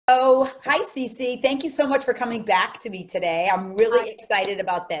hi, Cece. Thank you so much for coming back to me today. I'm really excited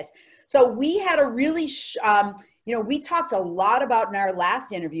about this. So we had a really, we talked a lot about in our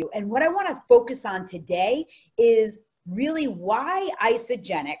last interview, and what I want to focus on today is really why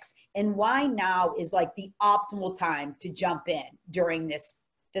Isagenix and why now is like the optimal time to jump in during this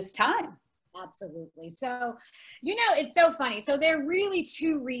time. Absolutely. So, it's so funny. So there are really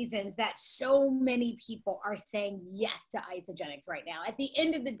two reasons that so many people are saying yes to Isagenix right now. At the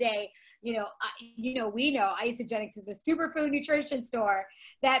end of the day, we know Isagenix is a superfood nutrition store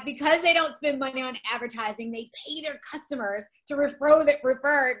that because they don't spend money on advertising, they pay their customers to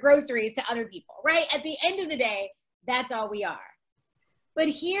refer groceries to other people, right? At the end of the day, that's all we are. But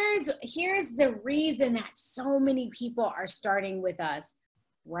here's the reason that so many people are starting with us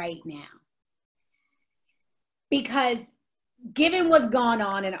right now. Because given what's gone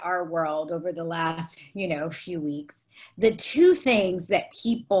on in our world over the last, few weeks, the two things that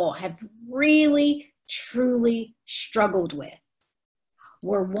people have really, truly struggled with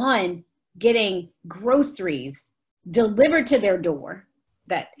were, one, getting groceries delivered to their door.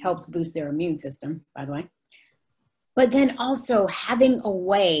 That helps boost their immune system, by the way. But then also having a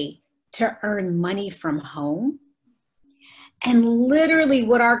way to earn money from home. And literally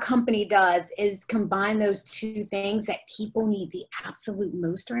what our company does is combine those two things that people need the absolute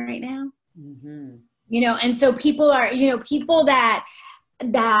most right now. Mm-hmm. And so people are, people that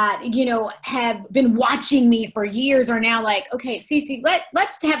have been watching me for years are now like, okay, Cece,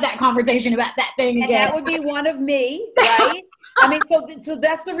 let's have that conversation about that thing again. And that would be one of me, right? I mean, so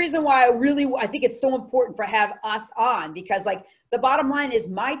that's the reason why I think it's so important for have us on, because like the bottom line is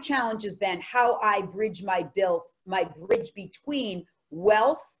my challenge has been how I bridge my bridge between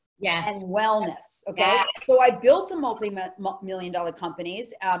wealth and wellness. Okay. Yes. So I built a multi-million-dollar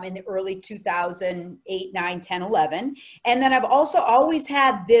companies in the early 2008, 9, 10, 11. And then I've also always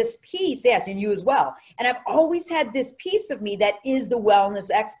had this piece, yes, and you as well. And I've always had this piece of me that is the wellness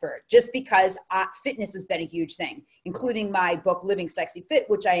expert, just because fitness has been a huge thing, including my book, Living Sexy Fit,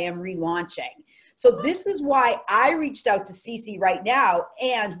 which I am relaunching. So this is why I reached out to Cece right now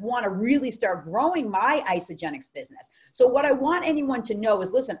and want to really start growing my Isagenix business. So what I want anyone to know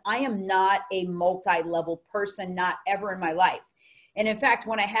is, listen, I am not a multi-level person, not ever in my life. And in fact,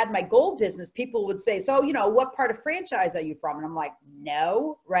 when I had my gold business, people would say, so, what part of franchise are you from? And I'm like,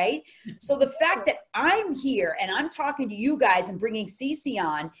 no, right? So the fact that I'm here and I'm talking to you guys and bringing Cece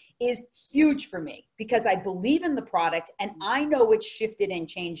on is huge for me, because I believe in the product and I know it's shifted and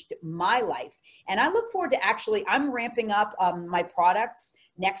changed my life. And I look forward to I'm ramping up my products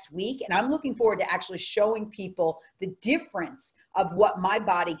next week. And I'm looking forward to actually showing people the difference of what my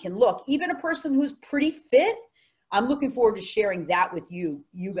body can look. Even a person who's pretty fit, I'm looking forward to sharing that with you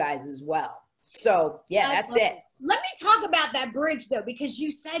guys as well. So yeah, that's it. Let me talk about that bridge though, because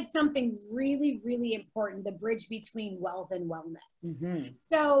you said something really, really important, the bridge between wealth and wellness. Mm-hmm.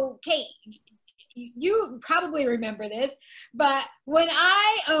 So Kate, you probably remember this, but when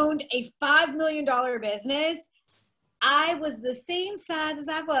I owned a $5 million business, I was the same size as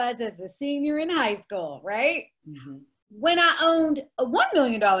I was as a senior in high school, right? Mm-hmm. When I owned a $1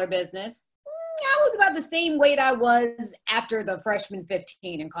 million business, I was about the same weight I was after the freshman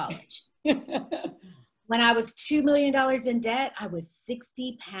 15 in college. When I was $2 million in debt, I was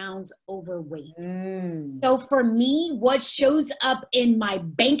 60 pounds overweight. So for me, what shows up in my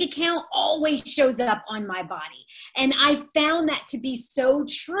bank account always shows up on my body. And I found that to be so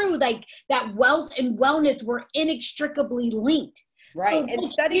true, like that wealth and wellness were inextricably linked. Right. So and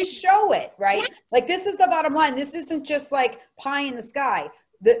studies show it, right? Yes. Like this is the bottom line. This isn't just like pie in the sky.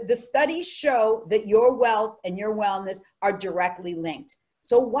 The studies show that your wealth and your wellness are directly linked.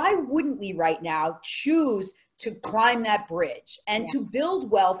 So why wouldn't we right now choose to climb that bridge and to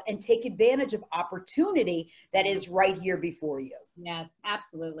build wealth and take advantage of opportunity that is right here before you? Yes,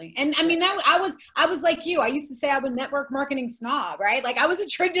 absolutely. And I mean, I was like you. I used to say I'm a network marketing snob, right? Like I was a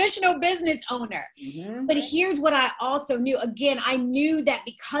traditional business owner. Mm-hmm. But here's what I also knew. Again, I knew that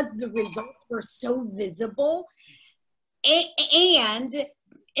because the results were so visible and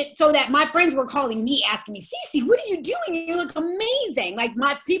so that my friends were calling me, asking me, Cece, what are you doing? You look amazing. Like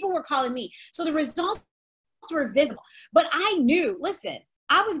my people were calling me. So the results were visible. But I knew, listen,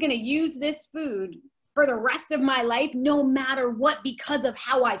 I was going to use this food for the rest of my life, no matter what, because of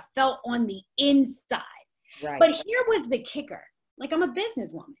how I felt on the inside. Right. But here was the kicker. Like I'm a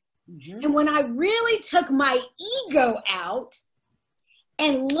businesswoman. Mm-hmm. And when I really took my ego out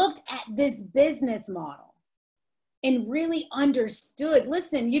and looked at this business model, and really understood,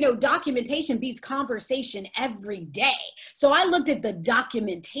 listen, documentation beats conversation every day. So I looked at the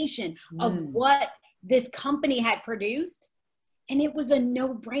documentation of what this company had produced, And it was a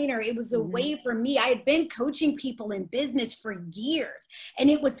no-brainer. It was a way for me. I had been coaching people in business for years. And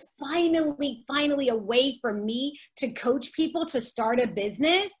it was finally a way for me to coach people to start a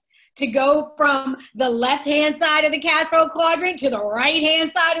business, to go from the left-hand side of the cash flow quadrant to the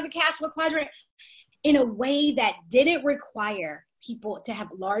right-hand side of the cash flow quadrant in a way that didn't require people to have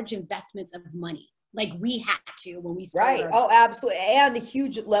large investments of money like we had to when we started. Right. Oh, absolutely. And a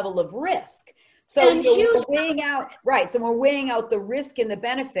huge level of risk. So we're weighing out, right. So we're weighing out the risk and the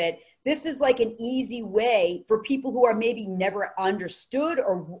benefit. This is like an easy way for people who are maybe never understood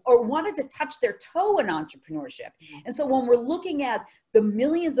or wanted to touch their toe in entrepreneurship. And so when we're looking at the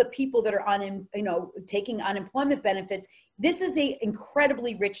millions of people that are taking unemployment benefits, this is an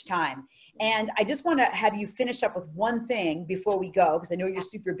incredibly rich time. And I just want to have you finish up with one thing before we go, because I know you're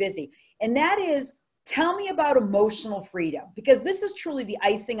super busy. And that is, tell me about emotional freedom, because this is truly the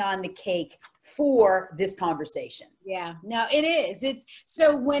icing on the cake for this conversation. Yeah, no, it is. It's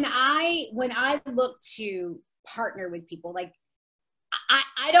so when I look to partner with people, like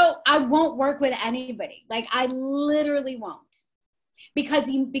I won't work with anybody. Like I literally won't. Because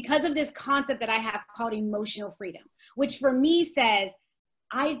of this concept that I have called emotional freedom, which for me says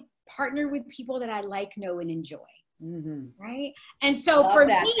I partner with people that I like, know, and enjoy. Right. And so Love for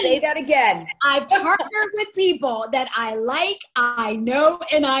that. me, say that again. I partner with people that I like, I know,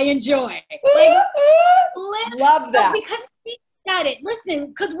 and I enjoy. Like, love that. Because we got it. Listen,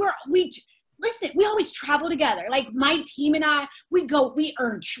 because we always travel together. Like my team and I, we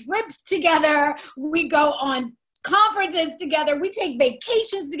earn trips together. We go on conferences together. We take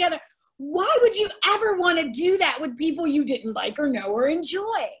vacations together. Why would you ever want to do that with people you didn't like or know or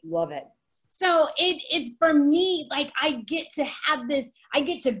enjoy? Love it. So it's for me, like I get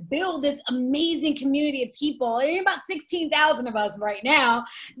to build this amazing community of people. There are about 16,000 of us right now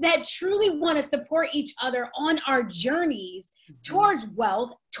that truly want to support each other on our journeys towards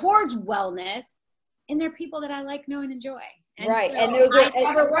wealth, towards wellness. And they're people that I like, know, and enjoy. And right. So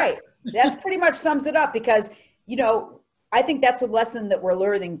and right. That's pretty much sums it up, because, I think that's a lesson that we're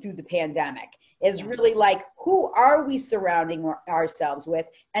learning through the pandemic is really like, who are we surrounding ourselves with?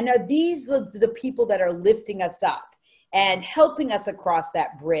 And are these the people that are lifting us up and helping us across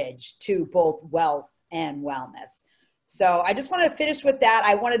that bridge to both wealth and wellness? So I just want to finish with that.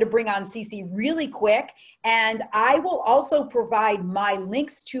 I wanted to bring on Cece really quick, and I will also provide my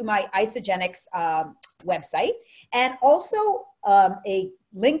links to my Isagenix website, and also a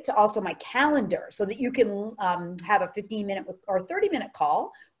link to also my calendar, so that you can have a 15-minute or 30-minute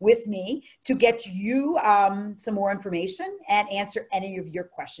call with me to get you some more information and answer any of your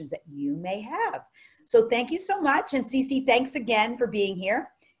questions that you may have. So thank you so much. And Cece, thanks again for being here.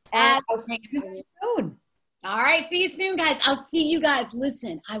 And I'll see you soon. All right. See you soon, guys. I'll see you guys.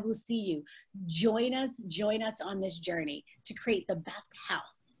 Listen, I will see you. Join us on this journey to create the best health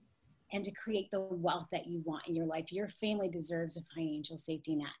and to create the wealth that you want in your life. Your family deserves a financial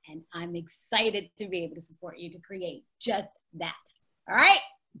safety net, and I'm excited to be able to support you to create just that. All right.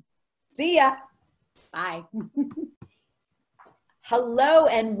 See ya. Bye. Hello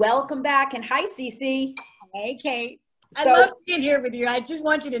and welcome back. And hi, Cece. Hey, Kate. I love being here with you. I just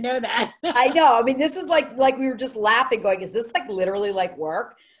want you to know that. I know. I mean, this is like we were just laughing going, is this like literally like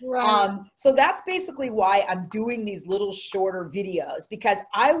work? Right. So that's basically why I'm doing these little shorter videos, because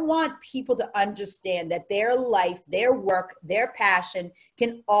I want people to understand that their life, their work, their passion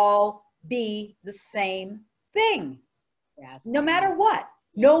can all be the same thing. Yes. No matter what,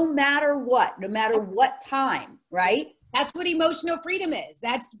 no matter what time, right? That's what emotional freedom is.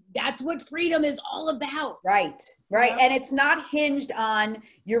 That's what freedom is all about. Right. Right. And it's not hinged on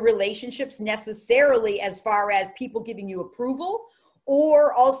your relationships necessarily, as far as people giving you approval,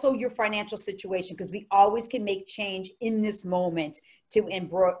 or also your financial situation, because we always can make change in this moment to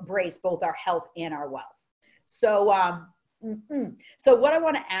embrace both our health and our wealth. So, So what I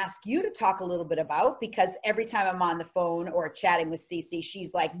want to ask you to talk a little bit about, because every time I'm on the phone or chatting with Cece,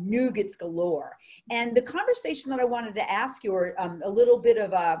 she's like nougats galore. And the conversation that I wanted to ask you, or a little bit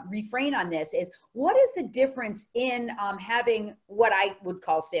of a refrain on this, is what is the difference in having what I would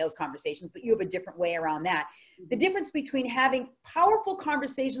call sales conversations, but you have a different way around that. The difference between having powerful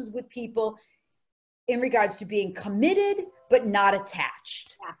conversations with people in regards to being committed, but not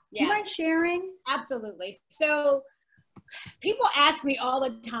attached. Yeah. Do you mind sharing? Absolutely. So people ask me all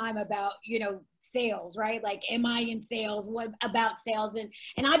the time about, sales, right? Like, am I in sales? What about sales? And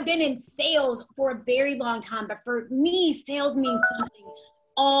I've been in sales for a very long time, but for me, sales means something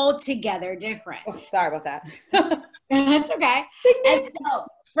altogether different. Oh, sorry about that. That's okay. And so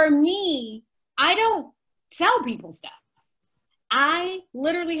for me, I don't sell people stuff. I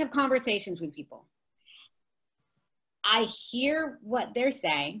literally have conversations with people. I hear what they're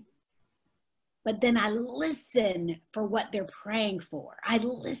saying, but then I listen for what they're praying for. I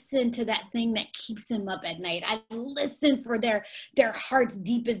listen to that thing that keeps them up at night. I listen for their heart's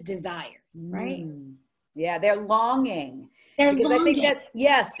deepest desires, right? Yeah, they're longing. They're because longing. I think that,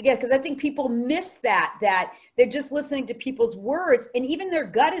 yes, yeah, because I think people miss that they're just listening to people's words, and even their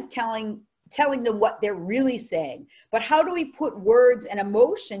gut is telling them what they're really saying. But how do we put words and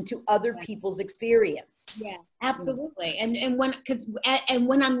emotion to other people's experience? Yeah, absolutely. And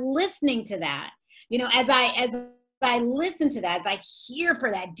when I'm listening to that, you know, as I listen to that, as I hear for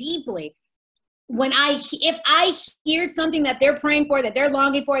that deeply, if I hear something that they're praying for, that they're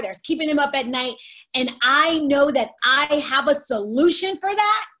longing for, that's keeping them up at night, and I know that I have a solution for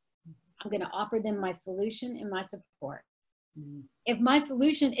that, I'm going to offer them my solution and my support. If my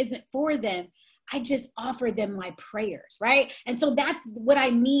solution isn't for them, I just offer them my prayers, right? And so that's what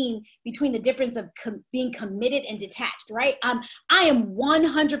I mean between the difference of being committed and detached, right? I am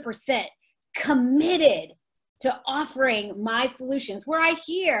 100% committed to offering my solutions. Where I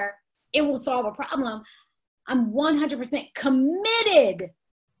hear it will solve a problem, I'm 100% committed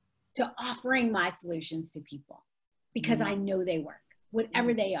to offering my solutions to people because I know they work,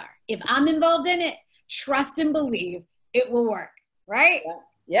 whatever they are. If I'm involved in it, trust and believe it will work, right?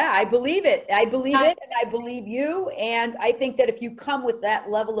 Yeah, I believe it. I believe it, and I believe you. And I think that if you come with that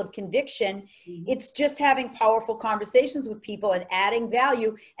level of conviction, it's just having powerful conversations with people and adding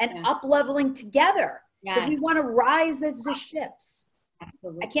value and up-leveling together. Because we want to rise as the ships.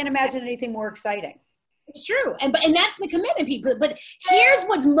 Absolutely. I can't imagine anything more exciting. It's true. And that's the commitment, people. But here's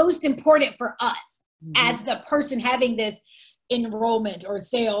what's most important for us as the person having this enrollment or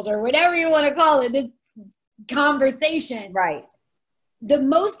sales or whatever you want to call it, this conversation. Right. The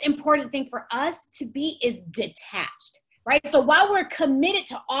most important thing for us to be is detached, right? So while we're committed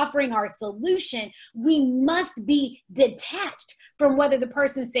to offering our solution, we must be detached from whether the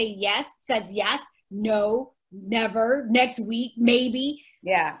person says yes, no, never, next week, maybe.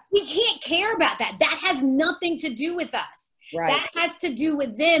 Yeah. We can't care about that. That has nothing to do with us. Right. That has to do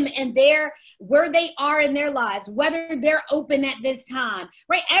with them and where they are in their lives, whether they're open at this time,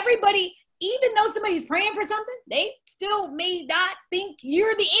 right? Everybody, even though somebody's praying for something, they still may not think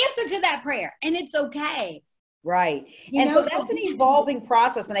you're the answer to that prayer. And it's okay. Right. So that's an evolving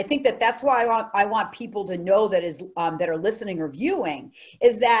process. And I think that's why I want people to know that are listening or viewing,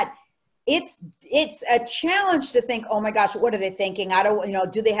 is that it's a challenge to think, oh my gosh, what are they thinking? I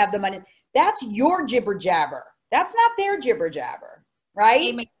don't, do they have the money? That's your jibber jabber. That's not their jibber jabber.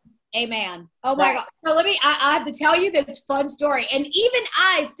 Right. Amen. Oh my God. So I have to tell you this fun story. And even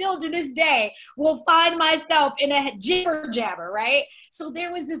I still to this day will find myself in a jibber jabber, right? So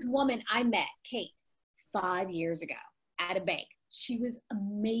there was this woman I met, Kate, 5 years ago at a bank. She was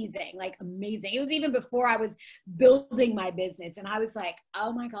amazing, like amazing. It was even before I was building my business. And I was like,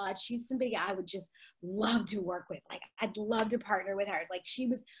 oh my God, she's somebody I would just love to work with. Like, I'd love to partner with her. Like, she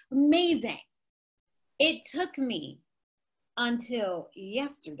was amazing. It took me until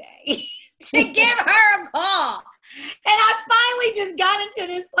yesterday to give her a call. And I finally just got into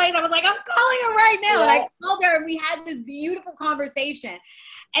this place. I was like, I'm calling her right now. Yeah. And I called her and we had this beautiful conversation.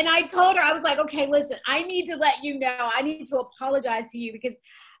 And I told her, I was like, okay, listen, I need to let you know, I need to apologize to you because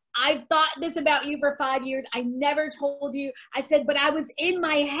I've thought this about you for 5 years. I never told you. I said, but I was in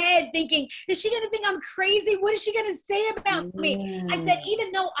my head thinking, is she going to think I'm crazy? What is she going to say about me? I said,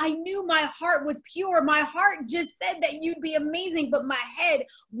 even though I knew my heart was pure, my heart just said that you'd be amazing, but my head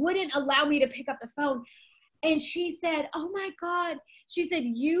wouldn't allow me to pick up the phone. And she said, oh my God. She said,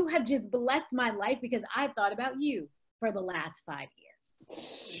 you have just blessed my life because I've thought about you for the last 5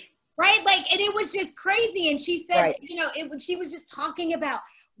 years. Right? Like, and it was just crazy. And she said, she was just talking about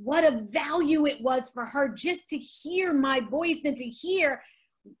what a value it was for her just to hear my voice and to hear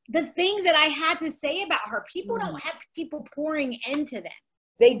the things that I had to say about her. People don't have people pouring into them.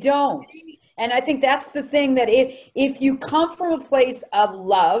 They don't. And I think that's the thing, that if you come from a place of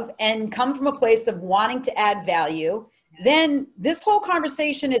love and come from a place of wanting to add value, then this whole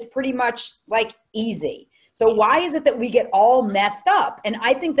conversation is pretty much like easy. So why is it that we get all messed up? And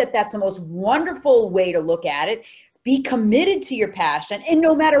I think that that's the most wonderful way to look at it. Be committed to your passion, and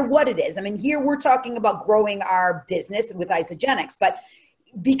no matter what it is. I mean, here we're talking about growing our business with Isagenix, but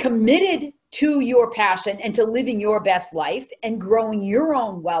be committed to your passion and to living your best life and growing your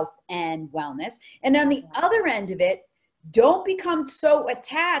own wealth and wellness. And on the other end of it, don't become so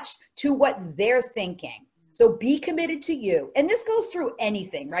attached to what they're thinking. So be committed to you. And this goes through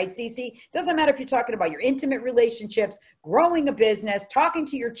anything, right, Cece? Doesn't matter if you're talking about your intimate relationships, growing a business, talking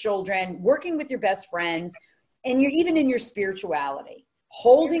to your children, working with your best friends, and you're even in your spirituality.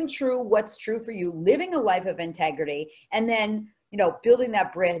 holding true what's true for you, living a life of integrity, and then, you know, building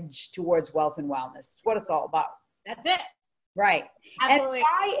that bridge towards wealth and wellness. It's what it's all about. That's it. Right. Absolutely.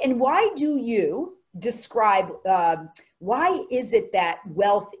 And why do you describe, why is it that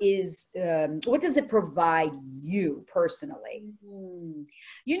wealth is, what does it provide you personally?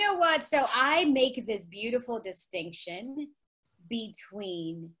 You know what? So I make this beautiful distinction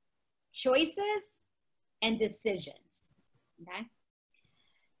between choices and decisions. Okay.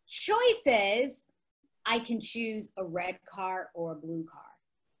 Choices, I can choose a red car or a blue car.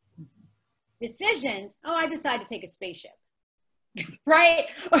 Decisions, oh, I decide to take a spaceship. Right?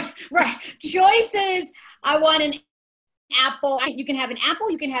 Right. Choices, I want an apple. You can have an apple,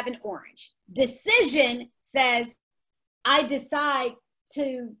 you can have an orange. Decision says, I decide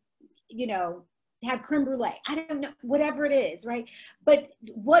to, you know, have creme brulee. I don't know, whatever it is, right? But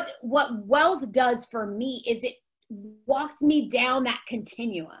what wealth does for me is it walks me down that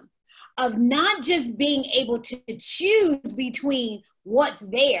continuum of not just being able to choose between what's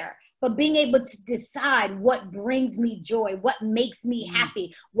there, but being able to decide what brings me joy, what makes me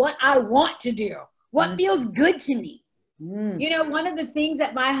happy, what I want to do, what feels good to me. You know, one of the things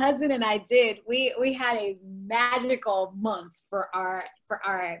that my husband and I did, we had a magical month for our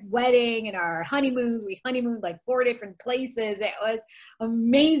wedding and our honeymoons. We honeymooned like 4 different places. It was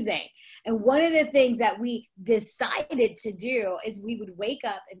amazing. And one of the things that we decided to do is we would wake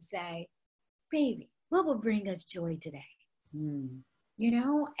up and say, baby, what will bring us joy today? You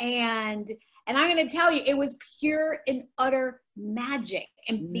know, and I'm going to tell you, it was pure and utter magic.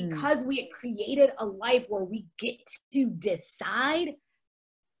 And because we had created a life where we get to decide,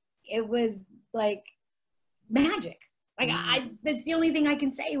 it was like magic. Like that's the only thing I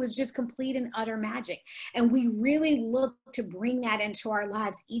can say. It was just complete and utter magic. And we really look to bring that into our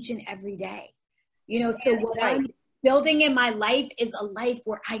lives each and every day. You know, so what I'm building in my life is a life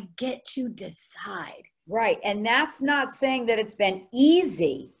where I get to decide. Right. And that's not saying that it's been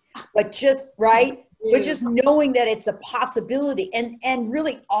easy, but just, right, but just knowing that it's a possibility. And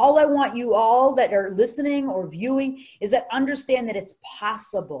really all I want you all that are listening or viewing is that understand that it's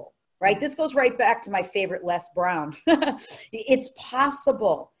possible, right? This goes right back to my favorite Les Brown. It's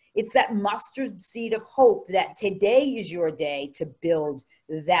possible. It's that mustard seed of hope that today is your day to build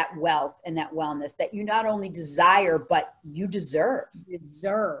that wealth and that wellness that you not only desire, but you deserve.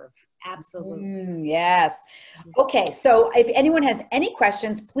 Absolutely. Yes. Okay. So if anyone has any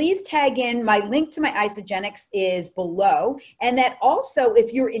questions, please tag in. My link to my Isagenix is below. And that also,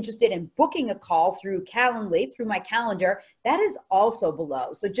 if you're interested in booking a call through Calendly, through my calendar, that is also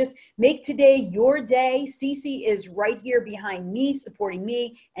below. So just make today your day. Cece is right here behind me, supporting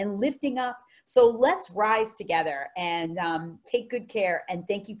me and lifting up. So let's rise together and take good care. And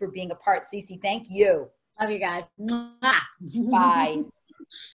thank you for being a part, Cece. Thank you. Love you guys. Bye.